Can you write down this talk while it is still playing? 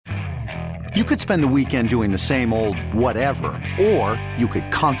You could spend the weekend doing the same old whatever, or you could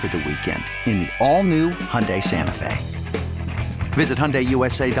conquer the weekend in the all-new Hyundai Santa Fe. Visit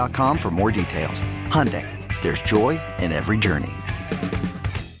HyundaiUSA.com for more details. Hyundai, there's joy in every journey.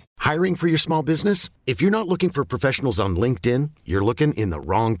 Hiring for your small business? If you're not looking for professionals on LinkedIn, you're looking in the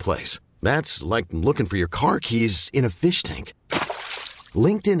wrong place. That's like looking for your car keys in a fish tank.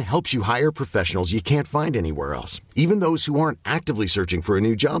 LinkedIn helps you hire professionals you can't find anywhere else, even those who aren't actively searching for a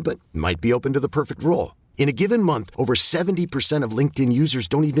new job but might be open to the perfect role. In a given month, over 70% of LinkedIn users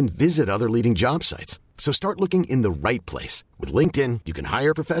don't even visit other leading job sites. So start looking in the right place. With LinkedIn, you can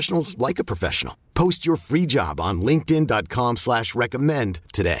hire professionals like a professional. Post your free job on linkedin.com/recommend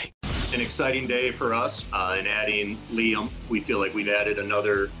today. An exciting day for us in adding Liam. We feel like we've added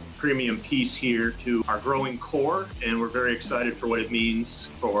another premium piece here to our growing core, and we're very excited for what it means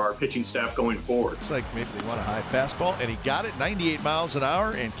for our pitching staff going forward. Looks like maybe they want a high fastball, and he got it, 98 miles an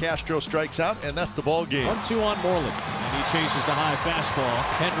hour, and Castro strikes out, and that's the ball game. 1-2 on Moreland, and he chases the high fastball.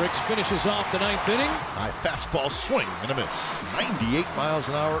 Hendricks finishes off the ninth inning. High fastball swing and a miss. 98 miles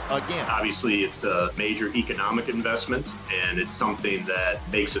an hour again. Obviously, it's a major economic investment, and it's something that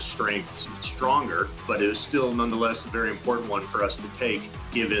makes a strength stronger, but it is still nonetheless a very important one for us to take,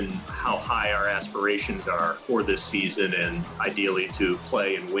 given how high our aspirations are for this season and ideally to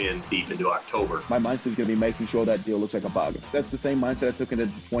play and win deep into October. My mindset is going to be making sure that deal looks like a bargain. That's the same mindset I took into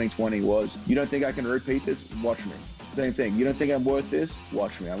 2020 was, you don't think I can repeat this? Watch me. Same thing. You don't think I'm worth this?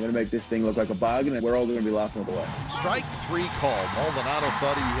 Watch me. I'm going to make this thing look like a bargain, and we're all going to be laughing all the way. Strike 3 call. Maldonado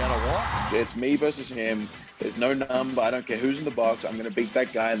thought he had a walk. It's me versus him. There's no number. I don't care who's in the box. I'm going to beat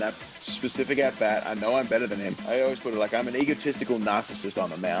that guy in that specific at-bat. I know I'm better than him. I always put it like I'm an egotistical narcissist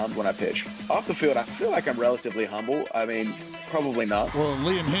on the mound when I pitch. Off the field, I feel like I'm relatively humble. I mean, probably not. Well,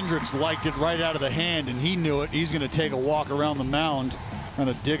 Liam Hendricks liked it right out of the hand, and he knew it. He's going to take a walk around the mound,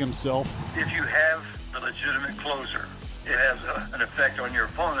 trying to dig himself. If you have a legitimate closer, it has an effect on your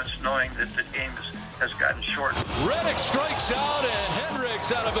opponents knowing that the game has gotten short. Reddick strikes out, and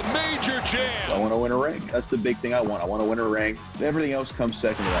Hendricks out of a major jam. I want to win a ring. That's the big thing I want. I want to win a ring. Everything else comes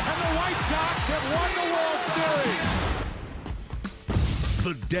second to that. And the White Sox have won the World Series.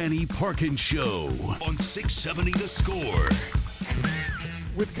 The Danny Parkins Show on 670 The Score.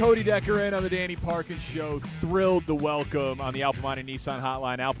 With Cody Decker in on the Danny Parkins Show, thrilled to welcome on the Alpamayo Nissan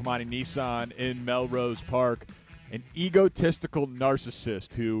hotline, Alpamayo Nissan in Melrose Park, an egotistical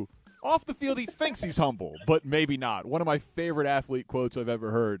narcissist who, off the field, he thinks he's humble, but maybe not. One of my favorite athlete quotes I've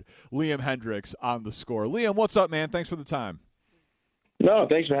ever heard, Liam Hendricks on The Score. Liam, what's up, man? Thanks for the time. No,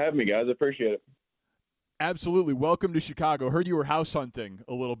 thanks for having me, guys. I appreciate it. Absolutely. Welcome to Chicago. Heard you were house hunting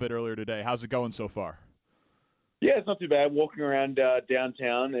a little bit earlier today. How's it going so far? Yeah, it's not too bad. Walking around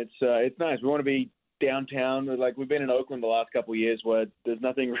downtown, it's nice. We want to be downtown. Like, we've been in Oakland the last couple of years where there's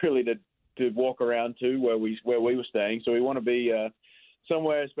nothing really to walk around to where we were staying. So we want to be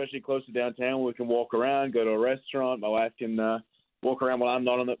somewhere, especially close to downtown, where we can walk around, go to a restaurant. My wife can walk around while I'm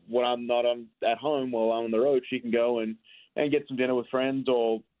not at home, while I'm on the road. She can go and get some dinner with friends,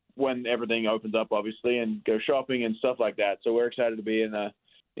 or when everything opens up, obviously, and go shopping and stuff like that. So we're excited to be in a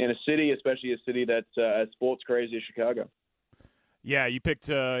city, especially a city that's as sports crazy as Chicago. Yeah, you picked,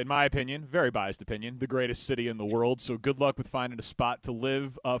 in my opinion, very biased opinion, the greatest city in the world. So good luck with finding a spot to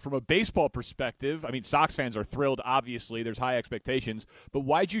live. From a baseball perspective, I mean, Sox fans are thrilled, obviously. There's high expectations. But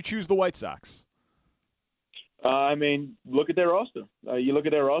why'd you choose the White Sox? I mean, look at their roster. You look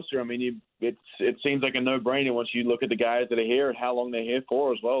at their roster. I mean, it seems like a no-brainer once you look at the guys that are here and how long they're here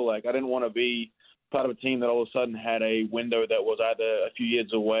for as well. Like, I didn't want to be part of a team that all of a sudden had a window that was either a few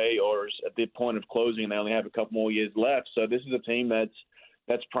years away or at the point of closing and they only have a couple more years left. So this is a team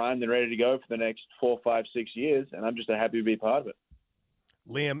that's primed and ready to go for the next 4, 5, 6 years, and I'm just happy to be part of it.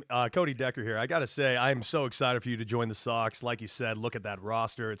 Liam, Cody Decker here. I got to say, I am so excited for you to join the Sox. Like you said, look at that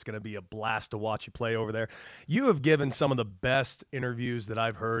roster. It's going to be a blast to watch you play over there. You have given some of the best interviews that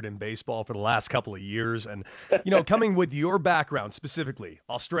I've heard in baseball for the last couple of years. And, coming with your background specifically,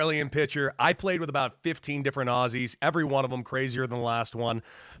 Australian pitcher, I played with about 15 different Aussies, every one of them crazier than the last one.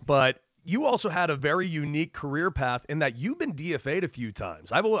 But you also had a very unique career path in that you've been DFA'd a few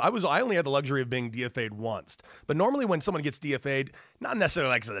times. I only had the luxury of being DFA'd once. But normally when someone gets DFA'd, not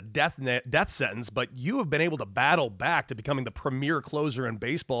necessarily like a death sentence, but you have been able to battle back to becoming the premier closer in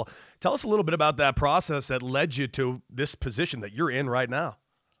baseball. Tell us a little bit about that process that led you to this position that you're in right now.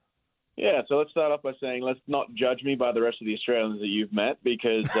 Yeah, so let's start off by saying let's not judge me by the rest of the Australians that you've met,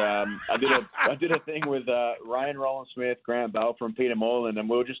 because I did a thing with Ryan Rowland-Smith, Grant Bell from Peter Moreland, and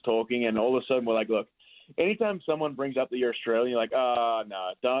we were just talking, and all of a sudden we're like, look, anytime someone brings up that you're Australian, you're like,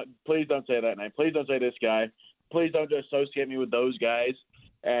 no, please don't say that name. Please don't say this guy. Please don't associate me with those guys.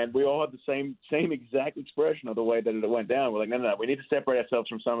 And we all had the same exact expression of the way that it went down. We're like, no, we need to separate ourselves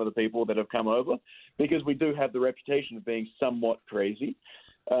from some of the people that have come over because we do have the reputation of being somewhat crazy.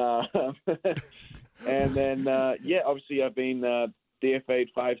 And then, obviously I've been DFA'd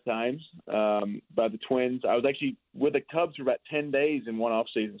 5 times by the Twins. I was actually with the Cubs for about 10 days in one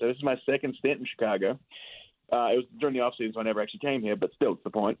offseason. So this is my second stint in Chicago. It was during the offseason, so I never actually came here, but still, it's the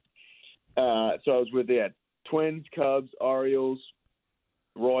point. So I was with the Twins, Cubs, Orioles,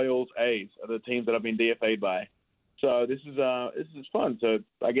 Royals, A's are the teams that I've been DFA'd by. So this is fun. So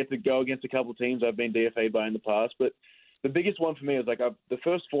I get to go against a couple teams I've been DFA'd by in the past. But the biggest one for me is the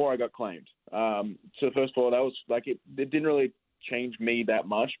first 4 I got claimed. So the first 4, that was like it didn't really change me that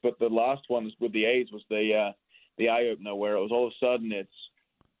much. But the last one with the A's was the eye opener, where it was all of a sudden it's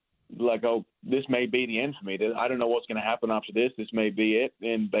like, oh, this may be the end for me. I don't know what's going to happen after this. This may be it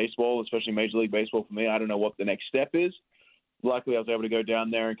in baseball, especially Major League Baseball for me. I don't know what the next step is. Luckily, I was able to go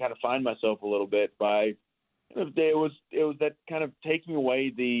down there and kind of find myself a little bit by it was that kind of taking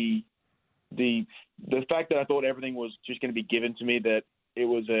away the fact that I thought everything was just going to be given to me, that it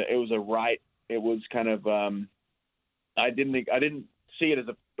was a right. It was kind of I didn't see it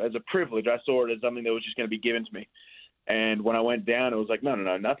as a privilege. I saw it as something that was just going to be given to me. And when I went down, it was like, no,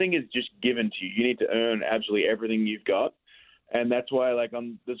 nothing is just given to you. You need to earn absolutely everything you've got. And that's why, like,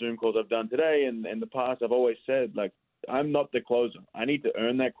 on the Zoom calls I've done today and in the past, I've always said, like, I'm not the closer. I need to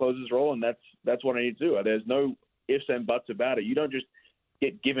earn that closer's role, and that's what I need to do. There's no ifs and buts about it. You don't just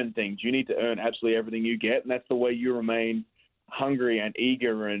get given things. You need to earn absolutely everything you get, and that's the way you remain hungry and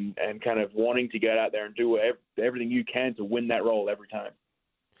eager and kind of wanting to get out there and do everything you can to win that role every time.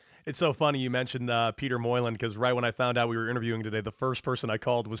 It's so funny you mentioned Peter Moylan, because right when I found out we were interviewing today, the first person I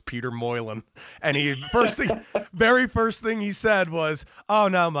called was Peter Moylan, and very first thing he said was, "Oh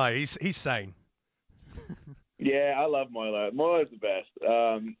no, mate, he's sane." Yeah, I love Moylan. Moylan's the best.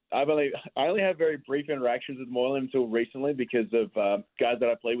 I only had very brief interactions with Moylan until recently because of guys that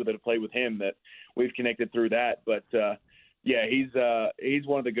I played with that have played with him that we've connected through that. But yeah, he's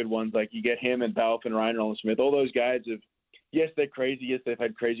one of the good ones. Like, you get him and Balf and Ryan Nolan-Smith. All those guys have. Yes, they're crazy. Yes, they've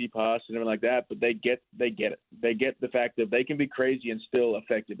had crazy pasts and everything like that, but they get it. They get the fact that they can be crazy and still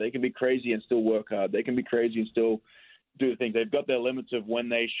effective. They can be crazy and still work hard. They can be crazy and still do the things. They've got their limits of when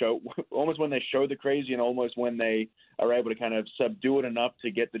they show the crazy and almost when they are able to kind of subdue it enough to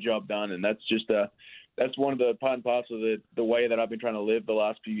get the job done. And that's just that's one of the part and parcel of the way that I've been trying to live the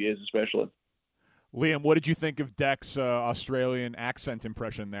last few years, especially. Liam, what did you think of Deck's Australian accent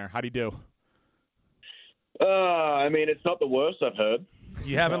impression there? How'd he do? I mean, it's not the worst I've heard.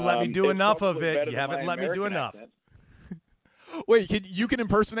 You haven't let me do enough of it. You haven't let me do enough. Wait, you can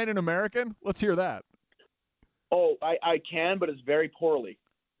impersonate an American? Let's hear that. Oh, I can, but it's very poorly.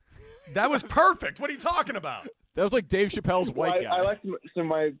 That was perfect. What are you talking about? That was like Dave Chappelle's white guy. I like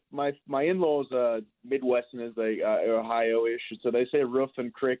my in-laws are Midwesterners. They are Ohio-ish, so they say roof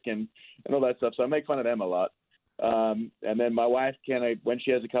and crick and all that stuff. So I make fun of them a lot. And then my wife, when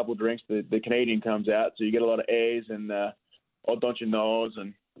she has a couple of drinks, the Canadian comes out, so you get a lot of A's and oh, don't you knows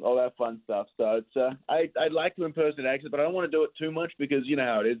and all that fun stuff. So it's I'd like to impersonate accent, but I don't want to do it too much because you know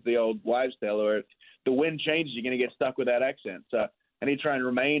how it is, the old wives' tale, where if the wind changes, you're going to get stuck with that accent. So I need to try and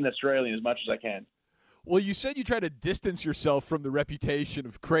remain Australian as much as I can. Well, you said you try to distance yourself from the reputation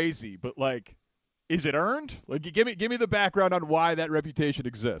of crazy, but like, is it earned? Like, give me the background on why that reputation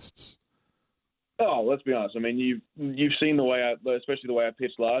exists. Oh, let's be honest. I mean, you've seen the way especially the way I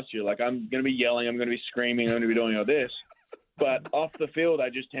pitched last year. Like, I'm going to be yelling, I'm going to be screaming, I'm going to be doing all this. But off the field,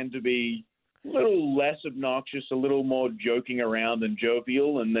 I just tend to be a little less obnoxious, a little more joking around and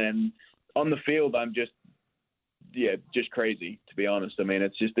jovial. And then on the field, I'm just crazy, to be honest. I mean,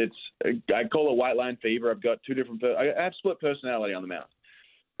 I call it white line fever. I've got two different. I have split personality on the mound.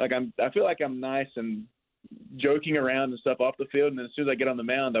 Like, I feel like I'm nice and joking around and stuff off the field, and then as soon as I get on the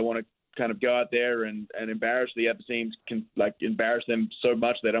mound, I want to kind of go out there and embarrass the other teams, embarrass them so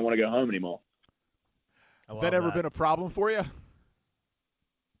much that I don't want to go home anymore. Has that ever been a problem for you?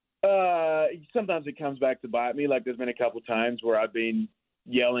 Sometimes it comes back to bite me. Like, there's been a couple times where I've been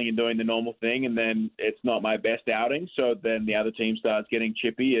yelling and doing the normal thing, and then it's not my best outing. So then the other team starts getting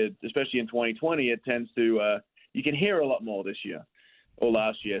chippy. Especially in 2020, it tends to you can hear a lot more this year or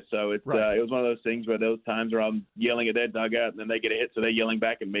last year. So it's right. It was one of those things where there was times where I'm yelling at their dugout, and then they get a hit, so they're yelling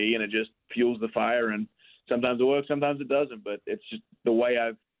back at me, and it just fuels the fire. And sometimes it works, sometimes it doesn't. But it's just the way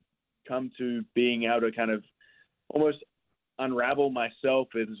I've come to being able to kind of almost unravel myself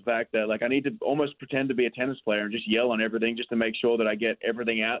is the fact that, like, I need to almost pretend to be a tennis player and just yell on everything just to make sure that I get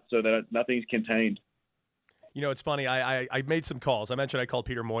everything out so that nothing's contained. You know, it's funny. I made some calls. I mentioned I called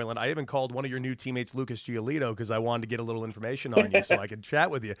Peter Moylan. I even called one of your new teammates, Lucas Giolito, because I wanted to get a little information on you so I could chat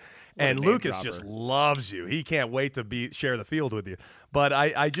with you. And Lucas just loves you. He can't wait to share the field with you. But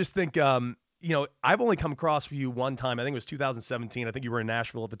I just think, you know, I've only come across you one time. I think it was 2017. I think you were in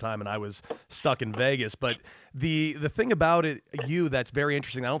Nashville at the time, and I was stuck in Vegas. But the thing about it, that's very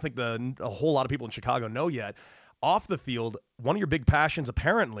interesting, I don't think a whole lot of people in Chicago know yet. Off the field, one of your big passions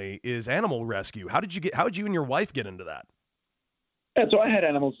apparently is animal rescue. How did you and your wife get into that? Yeah, so I had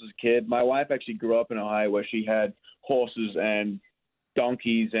animals as a kid. My wife actually grew up in Ohio where she had horses and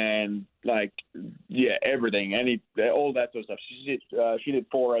donkeys and everything, all that sort of stuff. She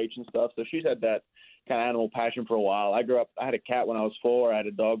did 4-H and stuff, so she's had that kind of animal passion for a while. I grew up. I had a cat when I was 4. I had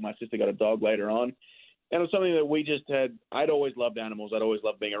a dog. My sister got a dog later on. And it was something that we just had. I'd always loved animals. I'd always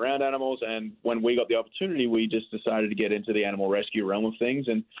loved being around animals. And when we got the opportunity, we just decided to get into the animal rescue realm of things.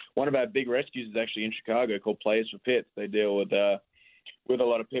 And one of our big rescues is actually in Chicago called Players for Pits. They deal with a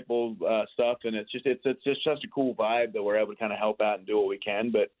lot of pit bull stuff, and it's just such a cool vibe that we're able to kind of help out and do what we can.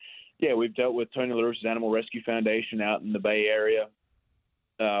 But yeah, we've dealt with Tony La Russa's Animal Rescue Foundation out in the Bay Area.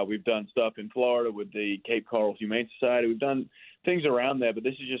 We've done stuff in Florida with the Cape Coral Humane Society. We've done things around there, but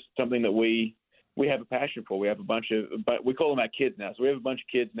this is just something that we have a passion for. We have a bunch of, but we call them our kids now. So we have a bunch of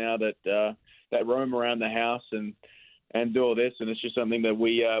kids now that roam around the house and do all this, and it's just something that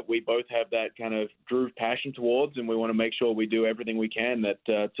we both have that kind of groove passion towards, and we want to make sure we do everything we can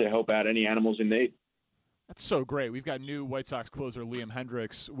to help out any animals in need. That's so great. We've got new White Sox closer Liam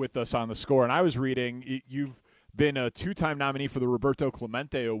Hendriks with us on the score, and I was reading you've been a 2-time nominee for the Roberto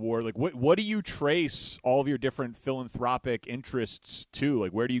Clemente Award. Like, what do you trace all of your different philanthropic interests to?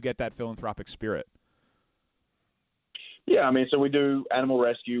 Like, where do you get that philanthropic spirit? Yeah, I mean, so we do animal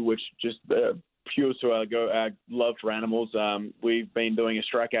rescue, which just pure to our love for animals. We've been doing a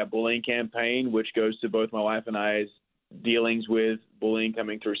strikeout bullying campaign, which goes to both my wife and I's dealings with bullying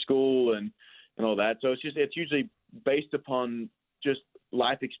coming through school and all that. So it's usually based upon just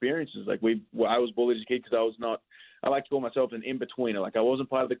life experiences. Like I was bullied as a kid because I like to call myself an in-betweener. Like I wasn't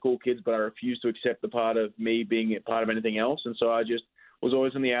part of the cool kids, but I refused to accept the part of me being a part of anything else. And so I just was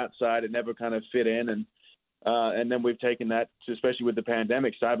always on the outside. It never kind of fit in. And then we've taken that to, especially with the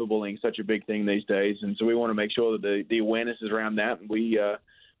pandemic, cyberbullying is such a big thing these days. And so we want to make sure that the awareness is around that. And we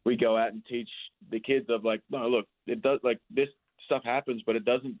go out and teach the kids of like, no, look, it does, like, this stuff happens, but it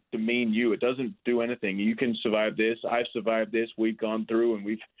doesn't demean you. It doesn't do anything. You can survive this. I've survived this. We've gone through, and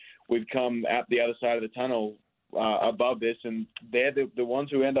we've come out the other side of the tunnel above this. And they're the ones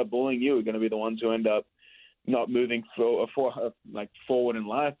who end up bullying you are going to be the ones who end up not moving forward in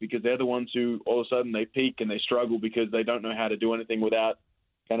life, because they're the ones who all of a sudden they peak and they struggle because they don't know how to do anything without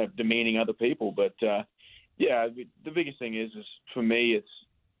kind of demeaning other people. But yeah, the biggest thing is for me,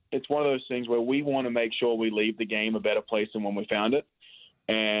 it's one of those things where we want to make sure we leave the game a better place than when we found it.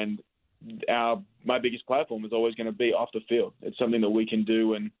 And my biggest platform is always going to be off the field. It's something that we can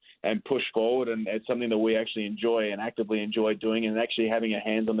do and push forward, and it's something that we actually enjoy and actively enjoy doing, and actually having a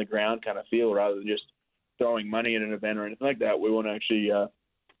hands on the ground kind of feel rather than just throwing money at an event or anything like that. We want to actually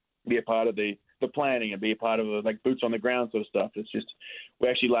be a part of the planning and be a part of the boots on the ground sort of stuff. It's just we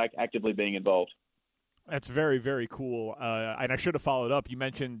actually like actively being involved. That's very, very cool. And I should have followed up. You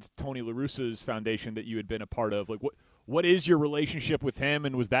mentioned Tony La Russa's foundation that you had been a part of. Like, what is your relationship with him,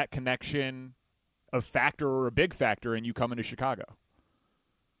 and was that connection a factor or a big factor in you coming to Chicago?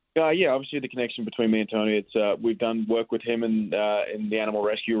 Yeah, obviously the connection between me and Tony. It's we've done work with him in the animal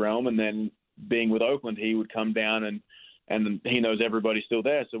rescue realm, and then being with Oakland, he would come down and he knows everybody's still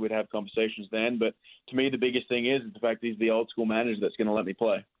there, so we'd have conversations then. But to me, the biggest thing is the fact he's the old school manager that's going to let me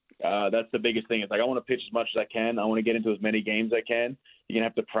play. That's the biggest thing. It's like I want to pitch as much as I can. I want to get into as many games as I can. You're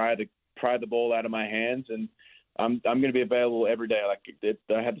going to have to pry the ball out of my hands, and I'm going to be available every day.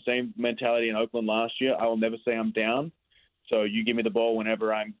 I had the same mentality in Oakland last year. I will never say I'm down. So you give me the ball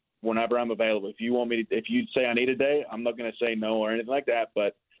whenever I'm available. If you say I need a day, I'm not going to say no or anything like that.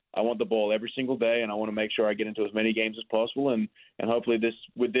 But I want the ball every single day, and I want to make sure I get into as many games as possible. And hopefully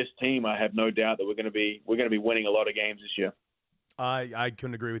with this team, I have no doubt that we're going to be winning a lot of games this year. I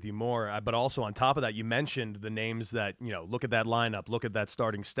couldn't agree with you more. But also on top of that, you mentioned the names that, look at that lineup, look at that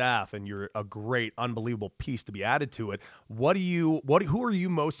starting staff, and you're a great, unbelievable piece to be added to it. Who are you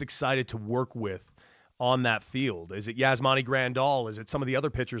most excited to work with on that field? Is it Yasmani Grandal? Is it some of the other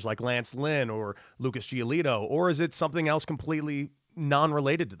pitchers like Lance Lynn or Lucas Giolito? Or is it something else completely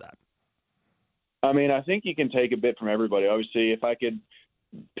non-related to that? I mean, I think you can take a bit from everybody. Obviously, if I could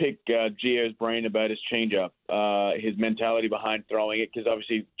pick Gio's brain about his changeup, his mentality behind throwing it, because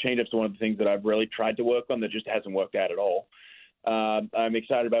obviously changeup's one of the things that I've really tried to work on that just hasn't worked out at all. I'm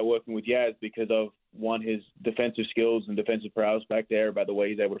excited about working with Yaz because of his defensive skills and defensive prowess back there, by the way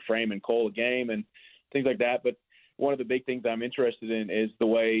he's able to frame and call a game and things like that. But one of the big things I'm interested in is the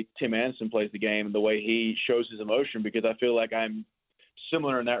way Tim Anderson plays the game and the way he shows his emotion, because I feel like I'm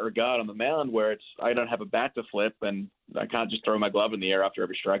similar in that regard on the mound, where I don't have a bat to flip and I can't just throw my glove in the air after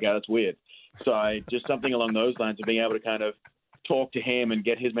every strikeout. It's weird. So just something along those lines of being able to kind of talk to him and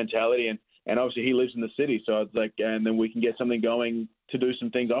get his mentality. And obviously he lives in the city, so it's like, and then we can get something going to do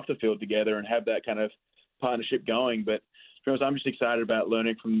some things off the field together and have that kind of partnership going. But I'm just excited about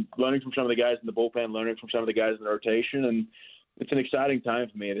learning from some of the guys in the bullpen, learning from some of the guys in the rotation, and it's an exciting time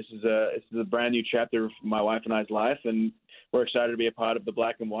for me. This is a brand new chapter of my wife and I's life, and we're excited to be a part of the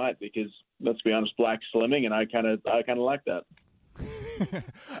black and white, because let's be honest, black's slimming, and I kind of like that.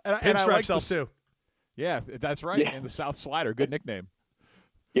 and I like self too. Yeah, that's right. Yeah. And the South Slider, good nickname.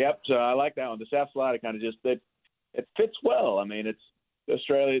 Yep. So I like that one. The South Slider kind of just it fits well. I mean, it's the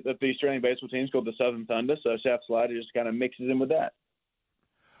Australian baseball team's called the Southern Thunder, so South Slider just kind of mixes in with that.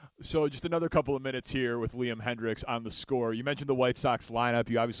 So just another couple of minutes here with Liam Hendriks on the Score. You mentioned the White Sox lineup.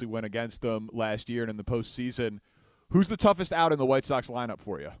 You obviously went against them last year and in the postseason. Who's the toughest out in the White Sox lineup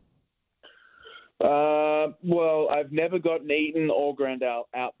for you? Well, I've never gotten Eaton or Grandal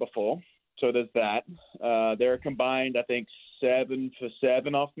out before, so there's that. They're combined, I think, 7 for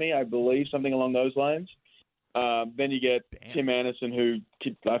 7 off me, I believe, something along those lines. Then you get Tim Anderson, who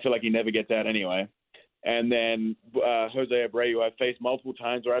I feel like he never gets out anyway. And then Jose Abreu, I've faced multiple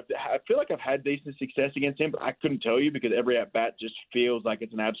times where I feel like I've had decent success against him, but I couldn't tell you because every at-bat just feels like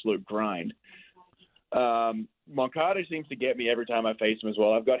it's an absolute grind. Moncada seems to get me every time I face him as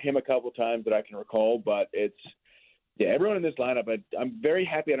well. I've got him a couple times that I can recall, but everyone in this lineup, I'm very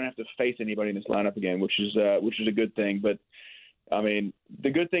happy I don't have to face anybody in this lineup again, which is a good thing. But I mean, the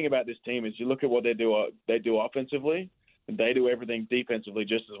good thing about this team is you look at what they do offensively, and they do everything defensively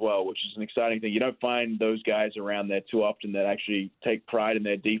just as well, which is an exciting thing. You don't find those guys around there too often that actually take pride in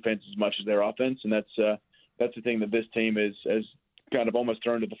their defense as much as their offense, and that's the thing that this team has kind of almost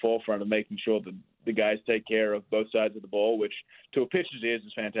thrown to the forefront of making sure that the guys take care of both sides of the ball, which to a pitcher's ears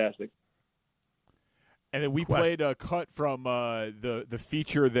is fantastic. And then we played a cut from the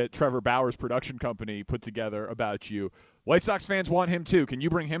feature that Trevor Bauer's production company put together about you. White Sox fans want him too. Can you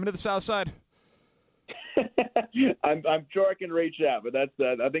bring him into the South Side? I'm sure I can reach out, but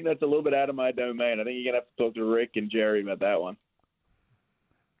I think that's a little bit out of my domain. I think you're gonna have to talk to Rick and Jerry about that one.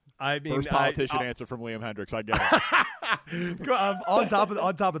 I mean, first politician answer from Liam Hendriks. I get it. on top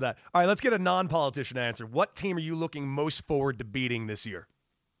of that. All right, let's get a non-politician answer. What team are you looking most forward to beating this year?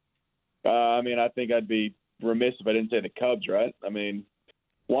 I mean, I think I'd be remiss if I didn't say the Cubs, right? I mean,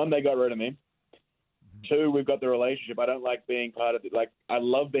 1, they got rid of me. 2, we've got the relationship. I don't like being part of I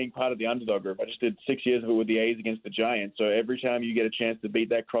love being part of the underdog group. I just did 6 years of it with the A's against the Giants. So every time you get a chance to beat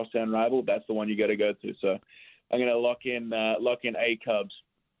that crosstown rival, that's the one you got to go to. So I'm going to lock in A Cubs.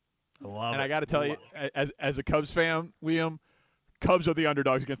 I got to tell you, as a Cubs fan, Liam, Cubs are the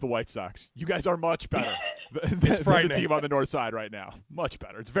underdogs against the White Sox. You guys are much better than the team on the north side right now. Much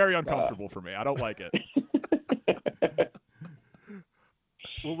better. It's very uncomfortable for me. I don't like it.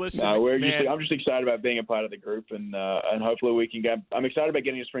 Well, listen, I'm just excited about being a part of the group, and hopefully we can get. I'm excited about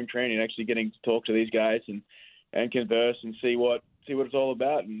getting to spring training and actually getting to talk to these guys and converse and see what it's all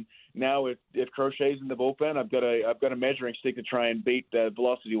about. And now if Crochet's in the bullpen, I've got a measuring stick to try and beat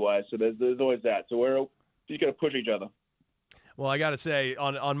velocity wise. So there's always that. So we're just got to push each other. Well, I got to say,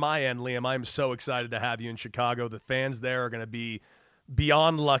 on my end, Liam, I'm so excited to have you in Chicago. The fans there are going to be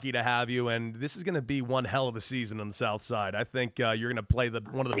beyond lucky to have you, and this is going to be one hell of a season on the South Side. I think you're going to play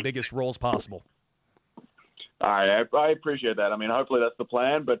one of the biggest roles possible. All right, I appreciate that. I mean, hopefully that's the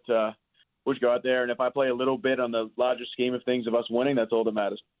plan, but we'll just go out there, and if I play a little bit on the larger scheme of things of us winning, that's all that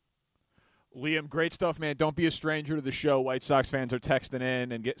matters. Liam, great stuff, man. Don't be a stranger to the show. White Sox fans are texting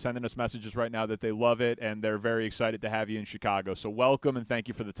in and sending us messages right now that they love it, and they're very excited to have you in Chicago. So welcome, and thank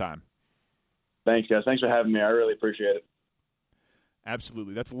you for the time. Thanks, guys. Thanks for having me. I really appreciate it.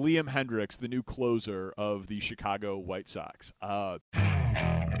 Absolutely. That's Liam Hendriks, the new closer of the Chicago White Sox.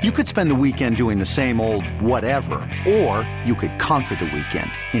 You could spend the weekend doing the same old whatever, or you could conquer the weekend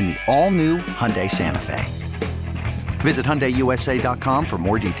in the all-new Hyundai Santa Fe. Visit HyundaiUSA.com for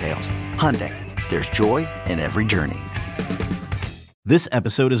more details. Hyundai, there's joy in every journey. This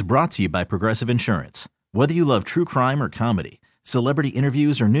episode is brought to you by Progressive Insurance. Whether you love true crime or comedy, celebrity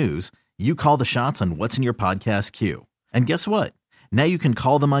interviews or news, you call the shots on what's in your podcast queue. And guess what? Now you can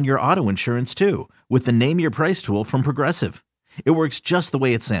call them on your auto insurance too with the Name Your Price tool from Progressive. It works just the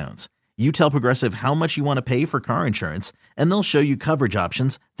way it sounds. You tell Progressive how much you want to pay for car insurance, and they'll show you coverage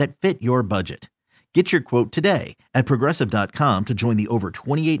options that fit your budget. Get your quote today at Progressive.com to join the over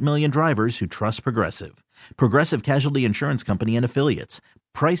 28 million drivers who trust Progressive. Progressive Casualty Insurance Company and Affiliates.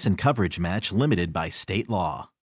 Price and coverage match limited by state law.